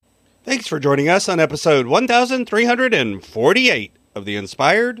Thanks for joining us on episode 1348 of the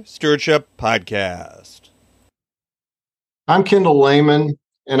Inspired Stewardship Podcast. I'm Kendall Layman,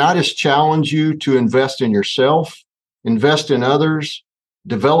 and I just challenge you to invest in yourself, invest in others,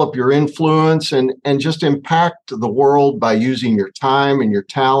 develop your influence, and just impact the world by using your time and your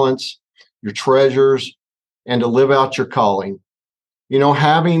talents, your treasures, and to live out your calling. You know,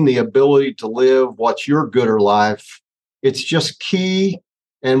 having the ability to live what's your gooder life, it's just key.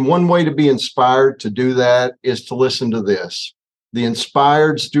 And one way to be inspired to do that is to listen to this, the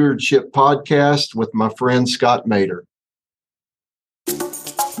Inspired Stewardship Podcast with my friend Scott Mader.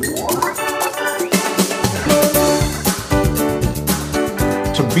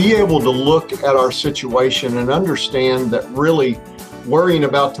 To be able to look at our situation and understand that really worrying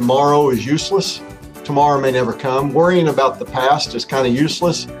about tomorrow is useless. Tomorrow may never come. Worrying about the past is kind of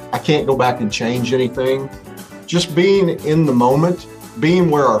useless. I can't go back and change anything. Just being in the moment,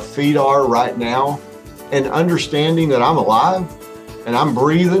 being where our feet are right now, and understanding that I'm alive and I'm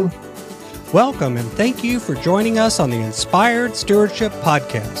breathing. Welcome and thank you for joining us on the Inspired Stewardship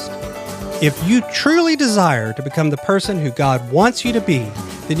Podcast. If you truly desire to become the person who God wants you to be,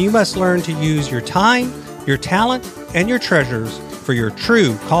 then you must learn to use your time, your talent, and your treasures for your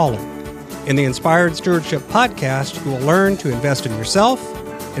true calling. In the Inspired Stewardship Podcast, you will learn to invest in yourself,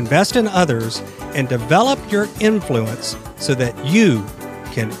 invest in others, and develop your influence so that you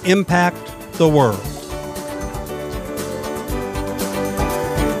can impact the world.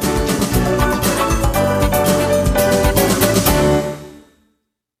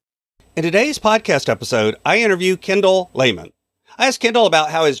 In today's podcast episode, I interview Kendall Layman. I asked Kendall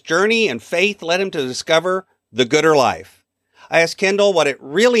about how his journey and faith led him to discover the gooder life. I asked Kendall what it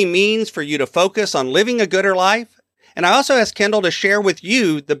really means for you to focus on living a gooder life. And I also asked Kendall to share with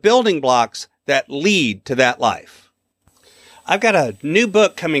you the building blocks that lead to that life. I've got a new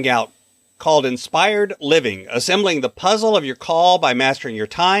book coming out called Inspired Living, Assembling the Puzzle of Your Call by Mastering Your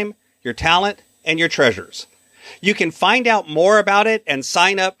Time, Your Talent, and Your Treasures. You can find out more about it and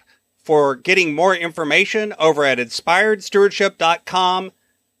sign up for getting more information over at inspiredstewardship.com,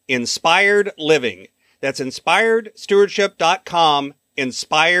 Inspired Living. That's inspiredstewardship.com,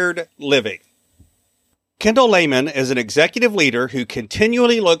 Inspired Living. Kendall Layman is an executive leader who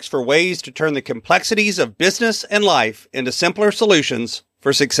continually looks for ways to turn the complexities of business and life into simpler solutions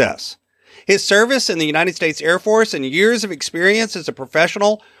for success. His service in the United States Air Force and years of experience as a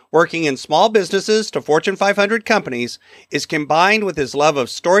professional working in small businesses to Fortune 500 companies is combined with his love of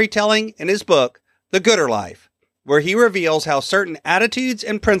storytelling in his book, The Gooder Life, where he reveals how certain attitudes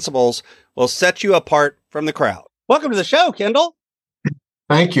and principles will set you apart from the crowd. Welcome to the show, Kendall.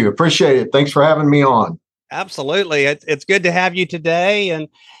 Thank you. Appreciate it. Thanks for having me on. Absolutely. It's good to have you today. And,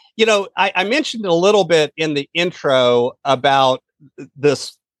 you know, I mentioned a little bit in the intro about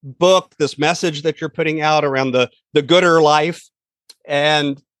this book, this message that you're putting out around the gooder life.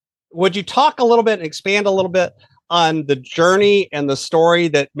 And would you talk a little bit and expand a little bit on the journey and the story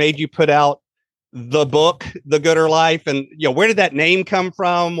that made you put out the book, The Gooder Life? And, you know, where did that name come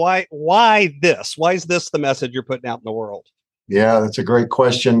from? Why this? Why is this the message you're putting out in the world? Yeah, that's a great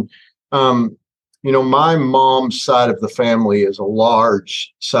question. You know, my mom's side of the family is a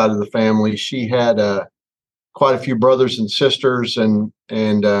large side of the family. She had quite a few brothers and sisters, and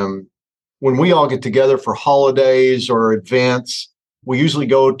when we all get together for holidays or events, we usually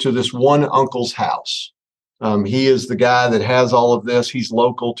go to this one uncle's house. He is the guy that has all of this. He's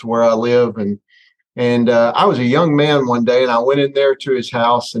local to where I live, and I was a young man one day, and I went in there to his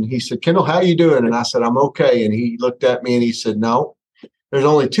house, and he said, "Kendall, how you doing?" And I said, "I'm okay." And he looked at me and he said, "No, there's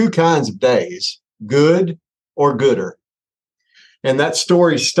only two kinds of days. Good or gooder." And that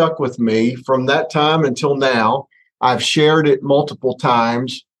story stuck with me from that time until now. I've shared it multiple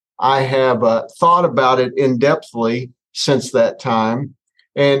times. I have thought about it in-depthly since that time.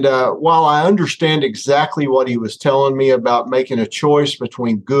 And while I understand exactly what he was telling me about making a choice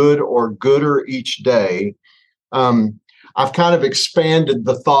between good or gooder each day, I've kind of expanded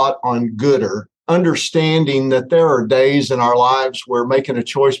the thought on gooder, understanding that there are days in our lives where making a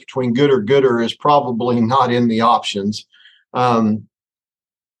choice between good or gooder is probably not in the options. But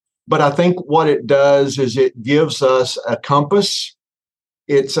I think what it does is it gives us a compass.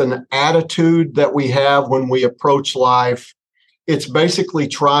 It's an attitude that we have when we approach life. It's basically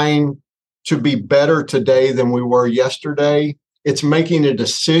trying to be better today than we were yesterday. It's making a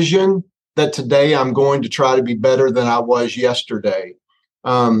decision that today I'm going to try to be better than I was yesterday.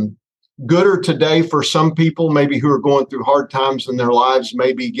 Gooder today for some people, maybe who are going through hard times in their lives,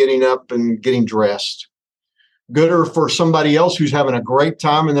 maybe getting up and getting dressed. Gooder for somebody else who's having a great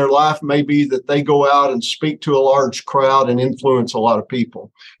time in their life may be that they go out and speak to a large crowd and influence a lot of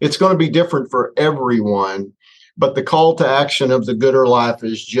people. It's going to be different for everyone, but the call to action of the Gooder life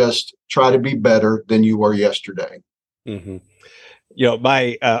is just try to be better than you were yesterday. Mm-hmm.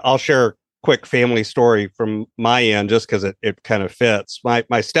 I'll share a quick family story from my end, just because it kind of fits.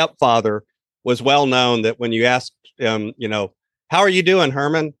 My stepfather was well known that when you asked him, how are you doing,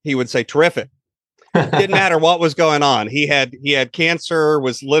 Herman? He would say, terrific. Didn't matter what was going on. He had cancer,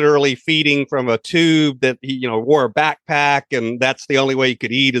 was literally feeding from a tube that he, wore a backpack, and that's the only way you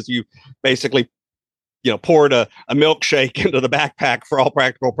could eat is you basically, poured a milkshake into the backpack for all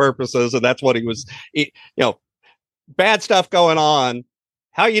practical purposes. And that's what he was, bad stuff going on.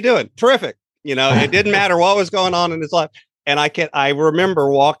 How you doing? Terrific. It didn't matter what was going on in his life. And I remember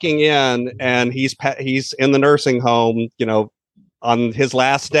walking in, and he's in the nursing home, on his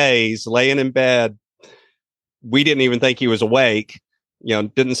last days, laying in bed. We didn't even think he was awake,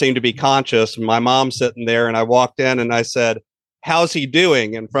 didn't seem to be conscious. My mom's sitting there, and I walked in and I said, how's he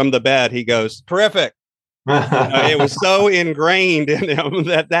doing? And from the bed, he goes, terrific. It was so ingrained in him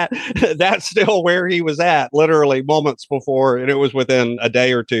that's still where he was at, literally moments before, and it was within a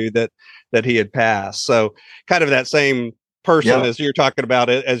day or two that he had passed. So kind of that same person as you're talking about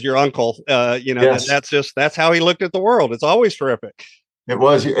it, as your uncle, yes. That's how he looked at the world. It's always terrific. It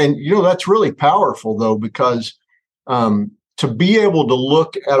was. And, that's really powerful, though, because to be able to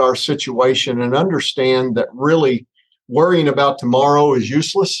look at our situation and understand that really worrying about tomorrow is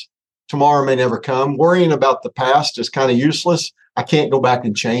useless. Tomorrow may never come. Worrying about the past is kind of useless. I can't go back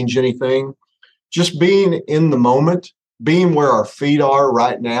and change anything. Just being in the moment, being where our feet are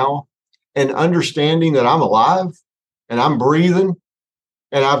right now, and understanding that I'm alive and I'm breathing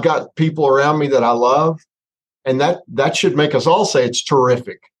and I've got people around me that I love. And that should make us all say it's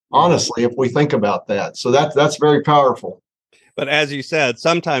terrific, honestly, if we think about that. So that's very powerful. But as you said,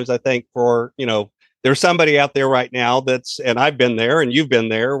 sometimes I think there's somebody out there right now and I've been there and you've been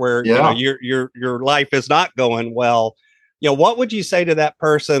there where, your life is not going well. What would you say to that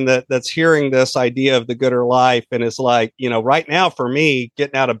person that's hearing this idea of the Gooder life and is like, right now for me,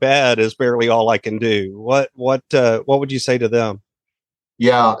 getting out of bed is barely all I can do. What would you say to them?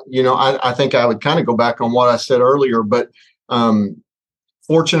 Yeah. I think I would kind of go back on what I said earlier, but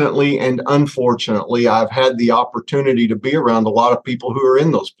fortunately and unfortunately, I've had the opportunity to be around a lot of people who are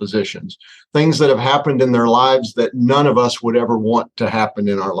in those positions, things that have happened in their lives that none of us would ever want to happen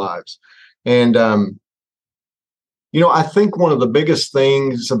in our lives. And, I think one of the biggest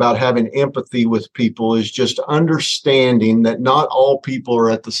things about having empathy with people is just understanding that not all people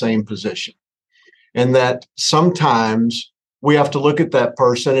are at the same position, and that sometimes we have to look at that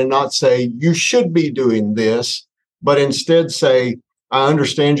person and not say, you should be doing this, but instead say, I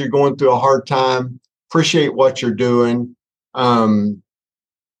understand you're going through a hard time, appreciate what you're doing, and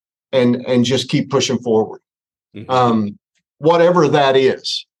just keep pushing forward. Mm-hmm. Whatever that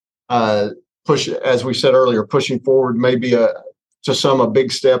is, as we said earlier, pushing forward may be to some a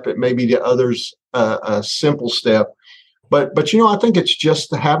big step. It may be to others a simple step. But I think it's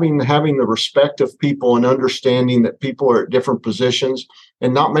just having the respect of people and understanding that people are at different positions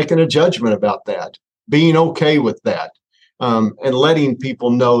and not making a judgment about that, being okay with that, and letting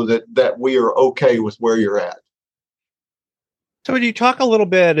people know that we are okay with where you're at. So would you talk a little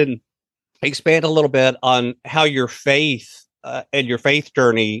bit and expand a little bit on how your faith and your faith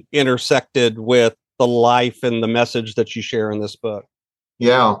journey intersected with the life and the message that you share in this book?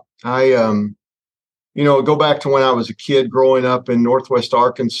 Yeah, I go back to when I was a kid growing up in Northwest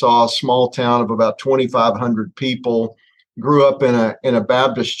Arkansas, a small town of about 2,500 people. Grew up in a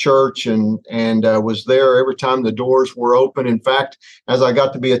Baptist church and was there every time the doors were open. In fact, as I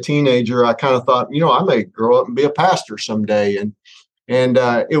got to be a teenager, I kind of thought, I may grow up and be a pastor someday. And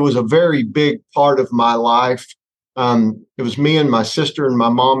it was a very big part of my life. It was me and my sister and my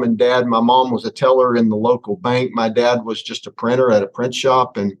mom and dad. My mom was a teller in the local bank. My dad was just a printer at a print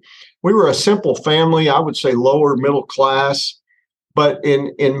shop. And we were a simple family, I would say lower middle class. But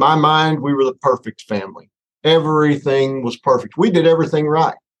in my mind, we were the perfect family. Everything was perfect. We did everything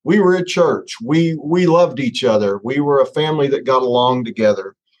right. We were at church. We loved each other. We were a family that got along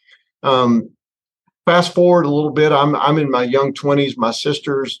together. Fast forward a little bit. I'm in my young 20s. My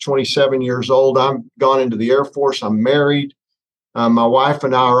sister's 27 years old. I'm gone into the Air Force. I'm married. My wife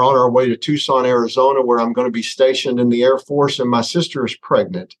and I are on our way to Tucson, Arizona, where I'm going to be stationed in the Air Force. And my sister is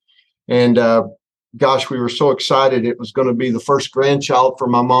pregnant. And gosh, we were so excited. It was going to be the first grandchild for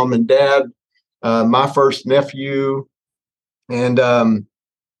my mom and dad. My first nephew. And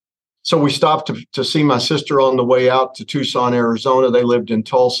so we stopped to see my sister on the way out to Tucson, Arizona. They lived in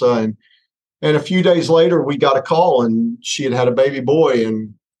Tulsa. And a few days later, we got a call, and she had had a baby boy,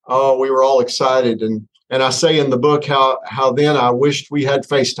 and oh, we were all excited. And I say in the book how then I wished we had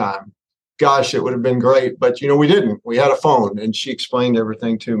FaceTime. Gosh, it would have been great, but we didn't. We had a phone, and she explained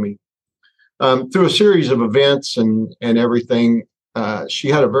everything to me. Through a series of events and everything, she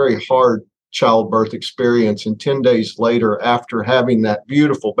had a very hard childbirth experience. And 10 days later, after having that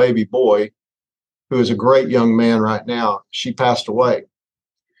beautiful baby boy, who is a great young man right now, she passed away.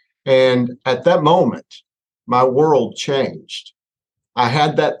 And at that moment, my world changed. I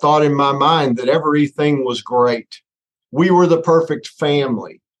had that thought in my mind that everything was great. We were the perfect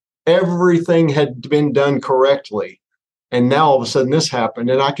family. Everything had been done correctly. And now all of a sudden this happened.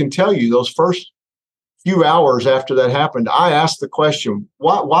 And I can tell you, those first few hours after that happened, I asked the question,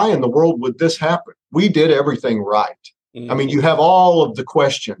 why in the world would this happen? We did everything right. I mean, you have all of the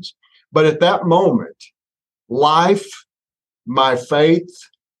questions. But at that moment, life, my faith,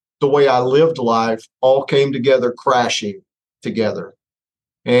 the way I lived life, all came together, crashing together.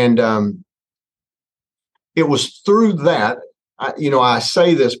 And it was through that, I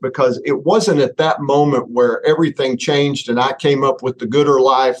say this because it wasn't at that moment where everything changed and I came up with the gooder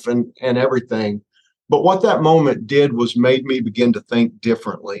life and everything. But what that moment did was made me begin to think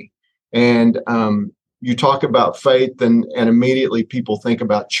differently. And you talk about faith, and immediately people think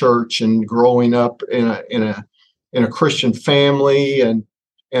about church and growing up in a Christian family and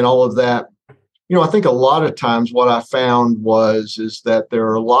all of that. I think a lot of times what I found is that there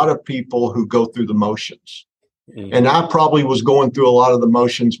are a lot of people who go through the motions. Mm-hmm. And I probably was going through a lot of the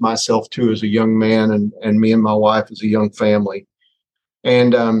motions myself too, as a young man, and me and my wife as a young family.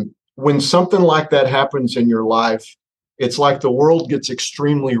 And when something like that happens in your life, it's like the world gets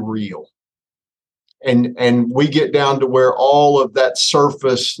extremely real. And we get down to where all of that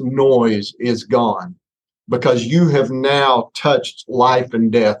surface noise is gone, because you have now touched life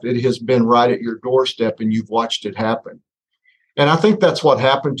and death. It has been right at your doorstep, and you've watched it happen. And I think that's what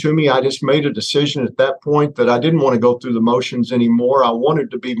happened to me. I just made a decision at that point that I didn't want to go through the motions anymore. I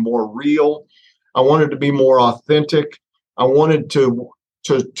wanted to be more real. I wanted to be more authentic. I wanted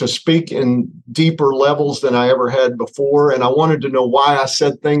to speak in deeper levels than I ever had before. And I wanted to know why I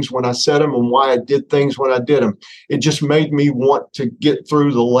said things when I said them and why I did things when I did them. It just made me want to get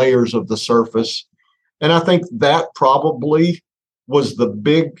through the layers of the surface. And I think that probably was the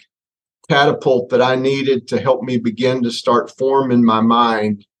big catapult that I needed to help me begin to start forming in my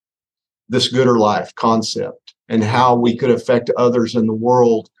mind this gooder life concept and how we could affect others in the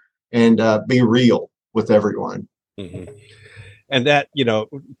world and be real with everyone. Mm-hmm. And that,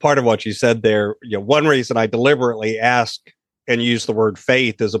 part of what you said there, one reason I deliberately ask and use the word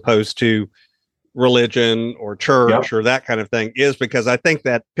faith as opposed to religion or church or that kind of thing is because I think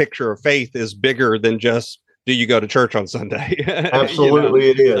that picture of faith is bigger than just, do you go to church on Sunday? Absolutely,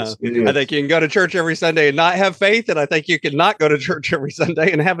 it is. It is. I think you can go to church every Sunday and not have faith, and I think you can not go to church every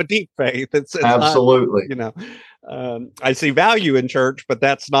Sunday and have a deep faith. It's absolutely. Not, I see value in church, but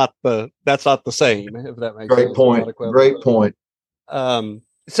that's not the same. If that makes great sense. Point. Great point.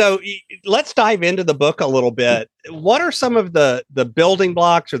 So let's dive into the book a little bit. What are some of the building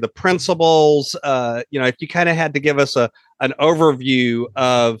blocks or the principles? If you kind of had to give us an overview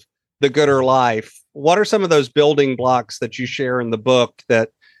of the gooder life, what are some of those building blocks that you share in the book that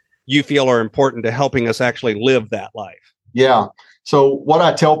you feel are important to helping us actually live that life? Yeah. So what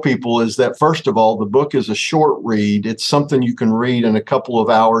I tell people is that, first of all, the book is a short read. It's something you can read in a couple of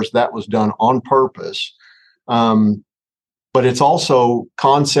hours. That was done on purpose. But it's also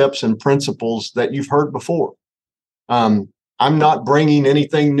concepts and principles that you've heard before. I'm not bringing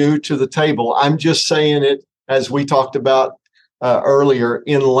anything new to the table. I'm just saying it, as we talked about earlier,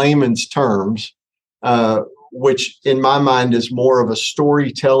 in layman's terms, which in my mind is more of a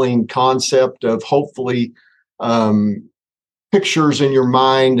storytelling concept of hopefully pictures in your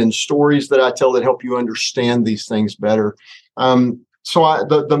mind and stories that I tell that help you understand these things better.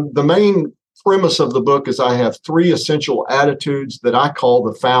 The main premise of the book is I have 3 essential attitudes that I call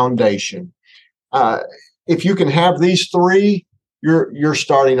the foundation. If you can have these 3, you're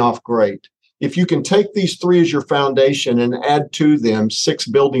starting off great. If you can take these 3 as your foundation and add to them 6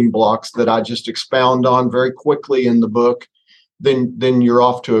 building blocks that I just expound on very quickly in the book, then you're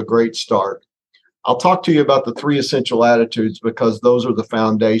off to a great start. I'll talk to you about the 3 essential attitudes because those are the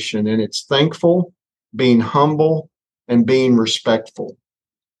foundation, and it's thankful, being humble, and being respectful.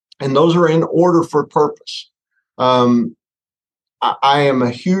 And those are in order for purpose. I am a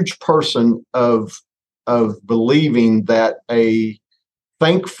huge person of believing that a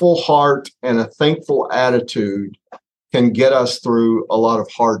thankful heart and a thankful attitude can get us through a lot of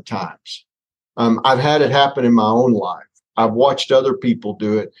hard times. I've had it happen in my own life. I've watched other people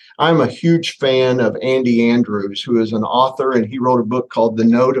do it. I'm a huge fan of Andy Andrews, who is an author, and he wrote a book called The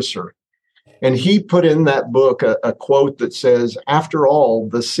Noticer. And he put in that book a quote that says, "After all,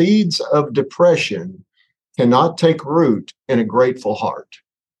 the seeds of depression cannot take root in a grateful heart."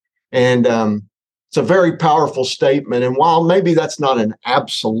 And it's a very powerful statement. And while maybe that's not an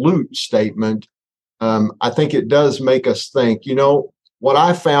absolute statement, I think it does make us think. What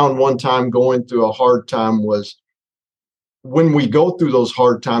I found one time going through a hard time was when we go through those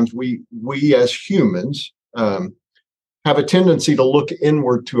hard times, we as humans have a tendency to look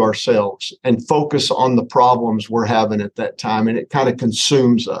inward to ourselves and focus on the problems we're having at that time, and it kind of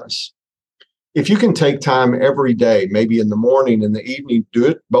consumes us. If you can take time every day, maybe in the morning, in the evening, do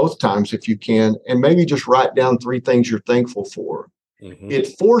it both times if you can, and maybe just write down 3 things you're thankful for. Mm-hmm.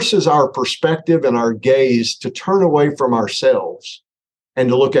 It forces our perspective and our gaze to turn away from ourselves and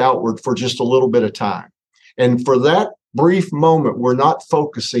to look outward for just a little bit of time. And for that brief moment, we're not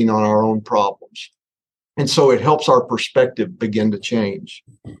focusing on our own problems. And so it helps our perspective begin to change.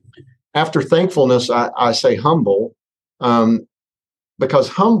 After thankfulness, I say humble, because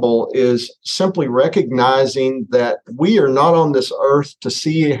humble is simply recognizing that we are not on this earth to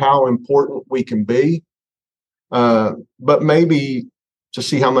see how important we can be, but maybe to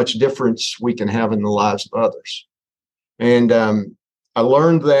see how much difference we can have in the lives of others. And I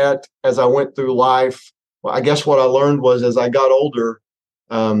learned that as I went through life. Well, I guess what I learned was as I got older,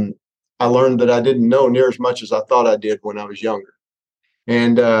 I learned that I didn't know near as much as I thought I did when I was younger.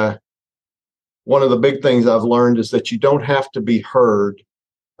 And one of the big things I've learned is that you don't have to be heard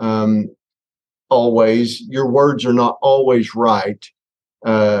always. Your words are not always right.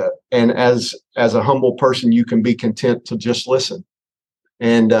 And as a humble person, you can be content to just listen.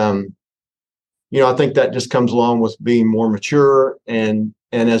 And, I think that just comes along with being more mature. And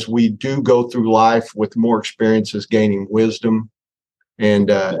as we do go through life with more experiences, gaining wisdom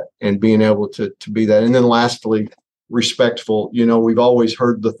and being able to be that. And then lastly, respectful. We've always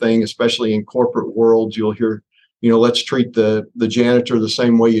heard the thing, especially in corporate worlds, you'll hear, let's treat the janitor the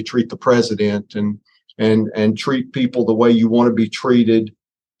same way you treat the president, and treat people the way you want to be treated.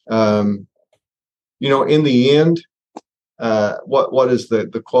 In the end, what is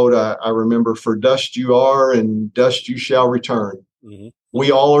the quote I remember? "For dust you are, and dust you shall return." Mm-hmm. We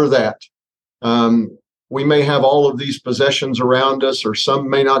all are that. We may have all of these possessions around us, or some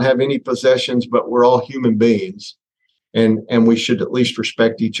may not have any possessions, but we're all human beings, and we should at least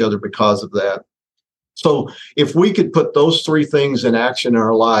respect each other because of that. So if we could put those 3 things in action in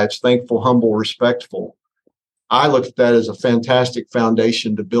our lives, thankful, humble, respectful, I look at that as a fantastic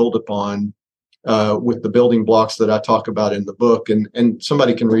foundation to build upon with the building blocks that I talk about in the book. And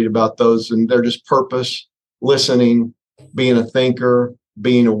somebody can read about those, and they're just purpose, listening, being a thinker,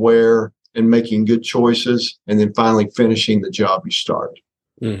 being aware, and making good choices, and then finally finishing the job you start.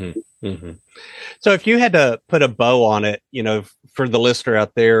 Mm-hmm. Mm-hmm. So if you had to put a bow on it, for the listener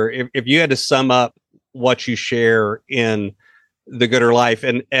out there, if you had to sum up what you share in The Gooder Life,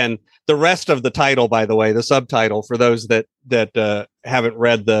 and the rest of the title, by the way, the subtitle for those that haven't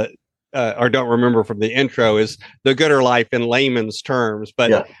read or don't remember from the intro, is The Gooder Life in layman's terms. But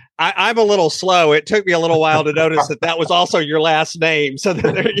yeah. I'm a little slow. It took me a little while to notice that was also your last name. So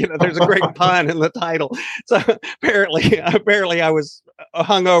that there's a great pun in the title. So apparently I was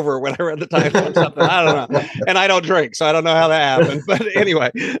hungover when I read the title or something. I don't know. And I don't drink, so I don't know how that happened. But anyway,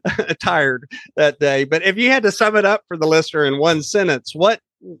 tired that day. But if you had to sum it up for the listener in one sentence, what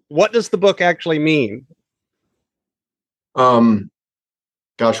does the book actually mean?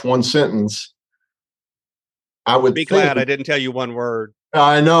 Gosh, one sentence. I would be glad I didn't tell you one word.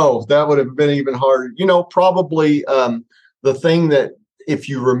 I know that would have been even harder. Probably the thing that if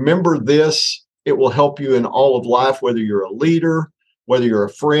you remember this, it will help you in all of life, whether you're a leader, whether you're a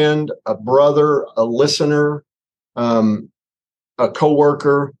friend, a brother, a listener, a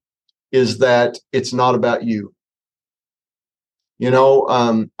coworker, is that it's not about you.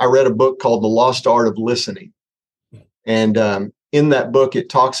 I read a book called The Lost Art of Listening. And in that book, it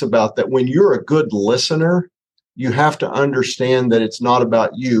talks about that when you're a good listener, you have to understand that it's not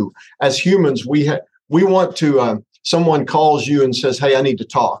about you. As humans, we want to, someone calls you and says, "Hey, I need to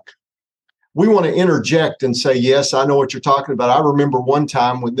talk." We want to interject and say, "Yes, I know what you're talking about. I remember one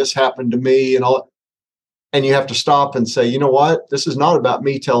time when this happened to me," and all. And you have to stop and say, "You know what? This is not about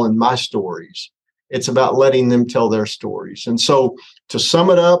me telling my stories. It's about letting them tell their stories." And so to sum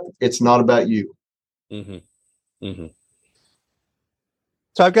it up, it's not about you. Mm-hmm. Mm-hmm.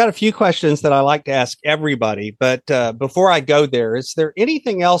 So I've got a few questions that I like to ask everybody, but before I go there, is there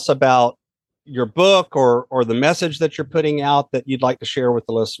anything else about your book or the message that you're putting out that you'd like to share with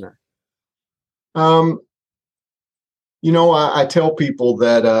the listener? I tell people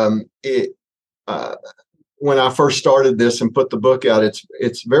that when I first started this and put the book out,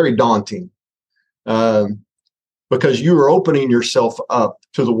 it's very daunting because you are opening yourself up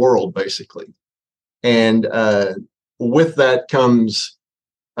to the world, basically. And with that comes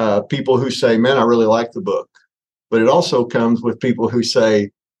people who say, man, I really like the book. But it also comes with people who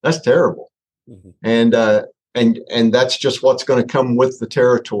say, that's terrible. Mm-hmm. And that's just what's going to come with the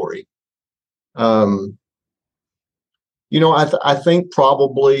territory. I think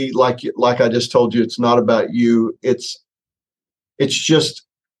probably like I just told you, it's not about you. It's just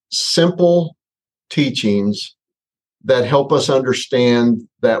simple teachings that help us understand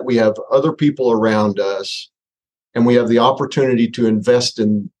that we have other people around us and we have the opportunity to invest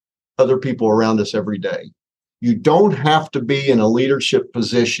in other people around us every day. You don't have to be in a leadership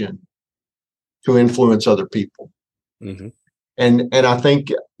position to influence other people. Mm-hmm. And I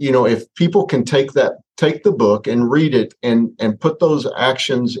think, if people can take the book and read it and put those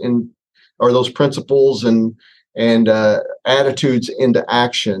actions in, or those principles and attitudes into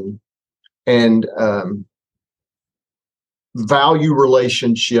action, and value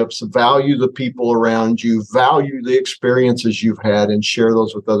relationships, value the people around you, value the experiences you've had, and share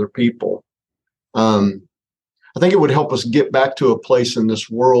those with other people. I think it would help us get back to a place in this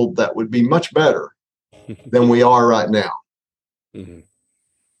world that would be much better than we are right now. Mm-hmm.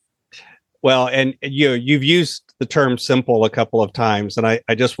 Well, and you've used the term simple a couple of times, and I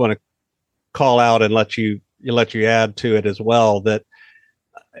just want to call out and let you add to it as well that,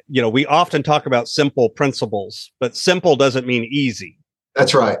 we often talk about simple principles, but simple doesn't mean easy.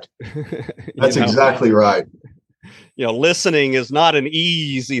 That's right. That's exactly right. Listening is not an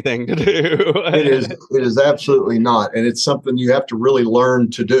easy thing to do. It is absolutely not. And it's something you have to really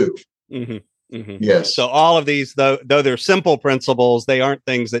learn to do. Mm-hmm. Mm-hmm. Yes. So all of these, though they're simple principles, they aren't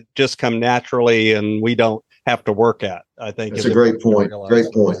things that just come naturally and we don't have to work at. I think that's a great point.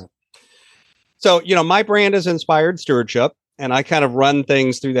 Great point. So, my brand is Inspired Stewardship, and I kind of run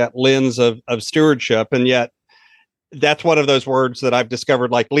things through that lens of stewardship. And yet that's one of those words that I've discovered,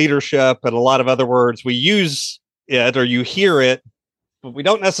 like leadership and a lot of other words, we use it or you hear it, but we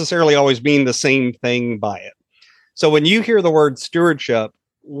don't necessarily always mean the same thing by it. So when you hear the word stewardship,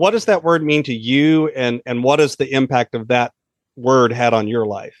 what does that word mean to you, and what is the impact of that word had on your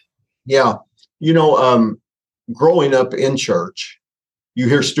life? Yeah. Growing up in church, you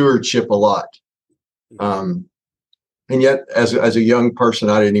hear stewardship a lot. And yet as a young person,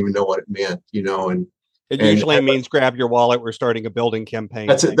 I didn't even know what it meant, and it usually means grab your wallet. We're starting a building campaign.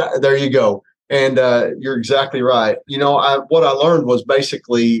 That's it. There you go. And you're exactly right. What I learned was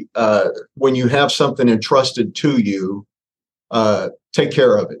basically when you have something entrusted to you, take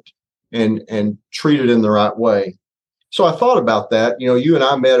care of it and treat it in the right way. So I thought about that. You and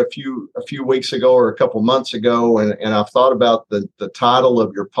I met a few weeks ago or a couple months ago, and I've thought about the title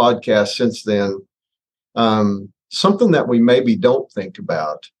of your podcast since then. Something that we maybe don't think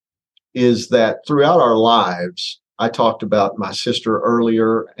about is that throughout our lives, I talked about my sister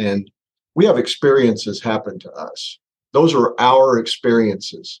earlier, and we have experiences happen to us. Those are our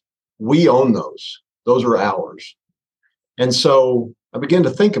experiences. We own those. Those are ours. And so I began to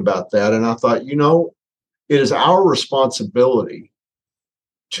think about that, and I thought, it is our responsibility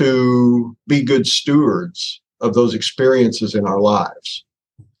to be good stewards of those experiences in our lives.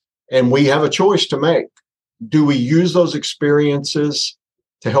 And we have a choice to make. Do we use those experiences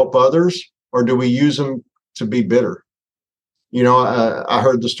to help others, or do we use them to be bitter? I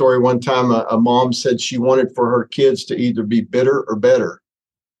heard the story one time, a mom said she wanted for her kids to either be bitter or better.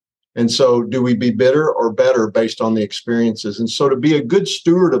 And so do we be bitter or better based on the experiences? And so to be a good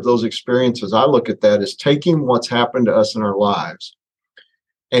steward of those experiences, I look at that as taking what's happened to us in our lives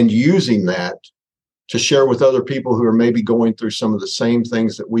and using that to share with other people who are maybe going through some of the same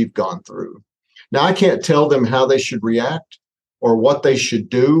things that we've gone through. Now, I can't tell them how they should react or what they should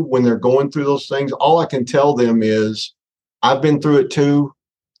do when they're going through those things. All I can tell them is, I've been through it too.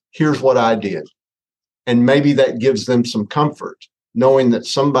 Here's what I did. And maybe that gives them some comfort, knowing that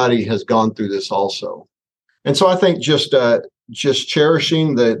somebody has gone through this also. And so I think just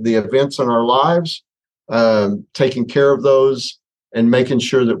cherishing the events in our lives, taking care of those, and making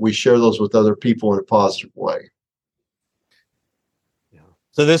sure that we share those with other people in a positive way.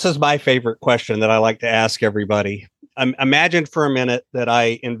 So this is my favorite question that I like to ask everybody. Imagine for a minute that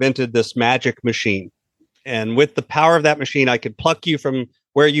I invented this magic machine. And with the power of that machine, I could pluck you from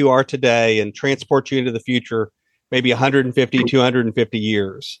where you are today and transport you into the future, maybe 150, 250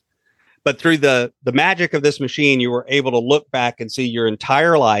 years. But through the magic of this machine, you were able to look back and see your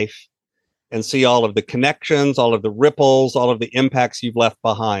entire life and see all of the connections, all of the ripples, all of the impacts you've left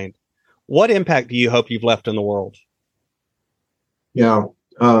behind. What impact do you hope you've left in the world? Yeah.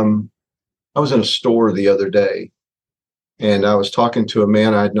 I was in a store the other day, and I was talking to a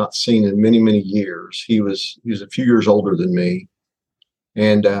man I had not seen in many, many years. He was a few years older than me.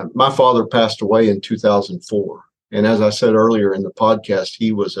 And my father passed away in 2004. And as I said earlier in the podcast,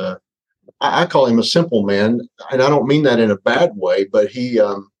 he was I call him a simple man. And I don't mean that in a bad way, but he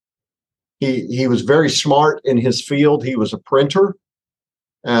was very smart in his field. He was a printer,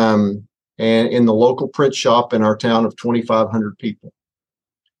 and in the local print shop in our town of 2,500 people.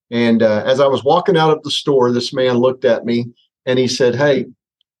 And as I was walking out of the store, this man looked at me and he said, "Hey,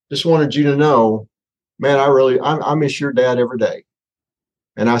 just wanted you to know, man, I miss your dad every day."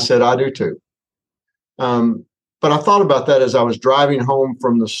 And I said, "I do too." But I thought about that as I was driving home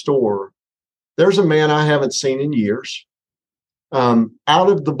from the store. There's a man I haven't seen in years. Out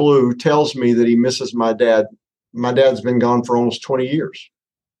of the blue tells me that he misses my dad. My dad's been gone for almost 20 years.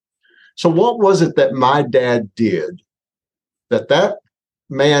 So what was it that my dad did that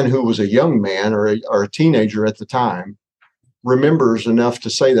man who was a young man or a teenager at the time remembers enough to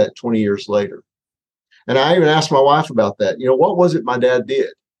say that 20 years later? And I even asked my wife about that. What was it my dad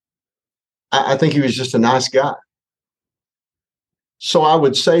did? I think he was just a nice guy. So I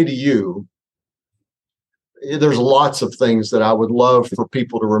would say to you, there's lots of things that I would love for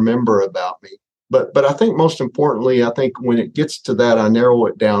people to remember about me. But I think most importantly, I think when it gets to that, I narrow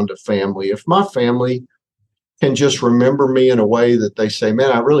it down to family. If my family can just remember me in a way that they say,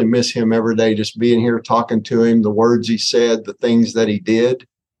 "Man, I really miss him every day, just being here, talking to him, the words he said, the things that he did,"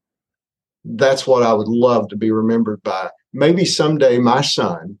 that's what I would love to be remembered by. Maybe someday my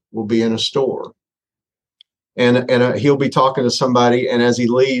son will be in a store and he'll be talking to somebody, and as he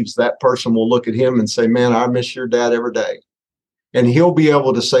leaves, that person will look at him and say, "Man, I miss your dad every day." And he'll be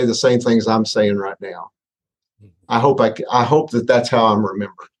able to say the same things I'm saying right now. I hope that that's how I'm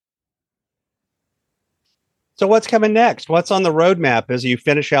remembered. So what's coming next? What's on the roadmap as you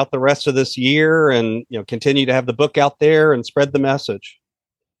finish out the rest of this year and continue to have the book out there and spread the message?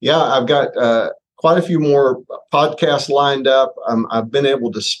 Yeah, I've got quite a few more podcasts lined up. I've been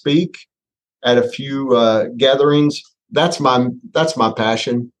able to speak at a few gatherings. That's my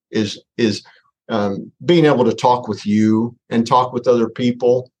passion is being able to talk with you and talk with other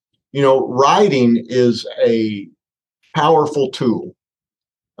people. Writing is a powerful tool.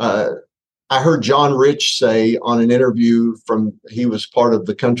 I heard John Rich say on an interview he was part of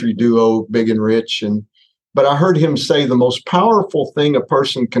the country duo Big and Rich, but I heard him say the most powerful thing a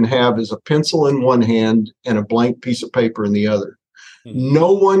person can have is a pencil in one hand and a blank piece of paper in the other. Mm-hmm.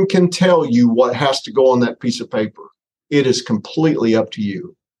 No one can tell you what has to go on that piece of paper. It is completely up to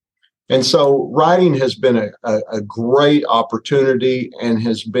you. And so writing has been a great opportunity and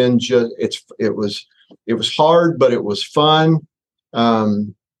has been it was hard, but it was fun.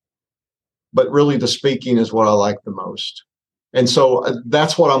 But really the speaking is what I like the most. And so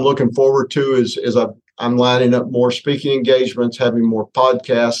that's what I'm looking forward to is I'm lining up more speaking engagements, having more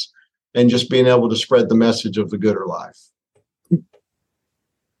podcasts, and just being able to spread the message of the gooder life.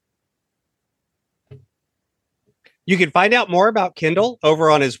 You can find out more about Kendall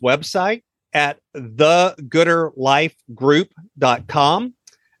over on his website at thegooderlifegroup.com.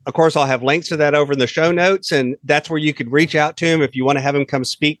 Of course, I'll have links to that over in the show notes, and that's where you could reach out to him if you want to have him come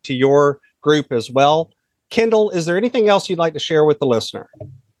speak to your group as well. Kendall, is there anything else you'd like to share with the listener?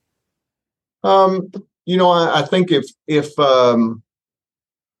 I think if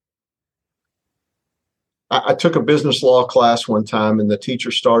I took a business law class one time, and the teacher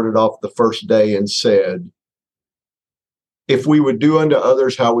started off the first day and said, if we would do unto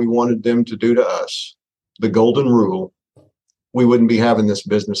others how we wanted them to do to us, the golden rule, we wouldn't be having this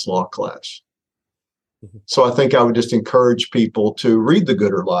business law class. Mm-hmm. So I think I would just encourage people to read The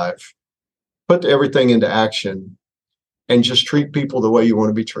Gooder Life, put everything into action, and just treat people the way you want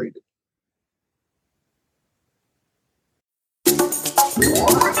to be treated.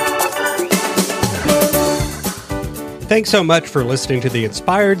 Thanks so much for listening to the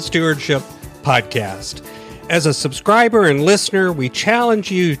Inspired Stewardship Podcast. As a subscriber and listener, we challenge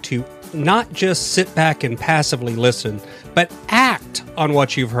you to not just sit back and passively listen, but act on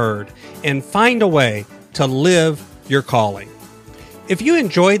what you've heard and find a way to live your calling. If you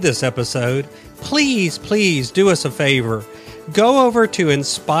enjoyed this episode, please do us a favor. Go over to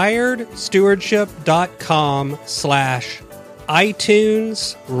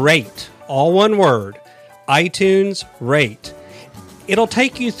inspiredstewardship.com/iTunes rate, all one word, iTunes rate. It'll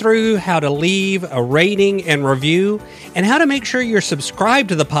take you through how to leave a rating and review and how to make sure you're subscribed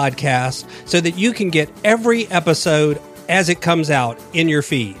to the podcast so that you can get every episode as it comes out in your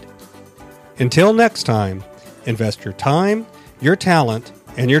feed. Until next time, invest your time, your talent,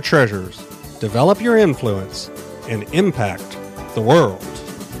 and your treasures. Develop your influence and impact the world.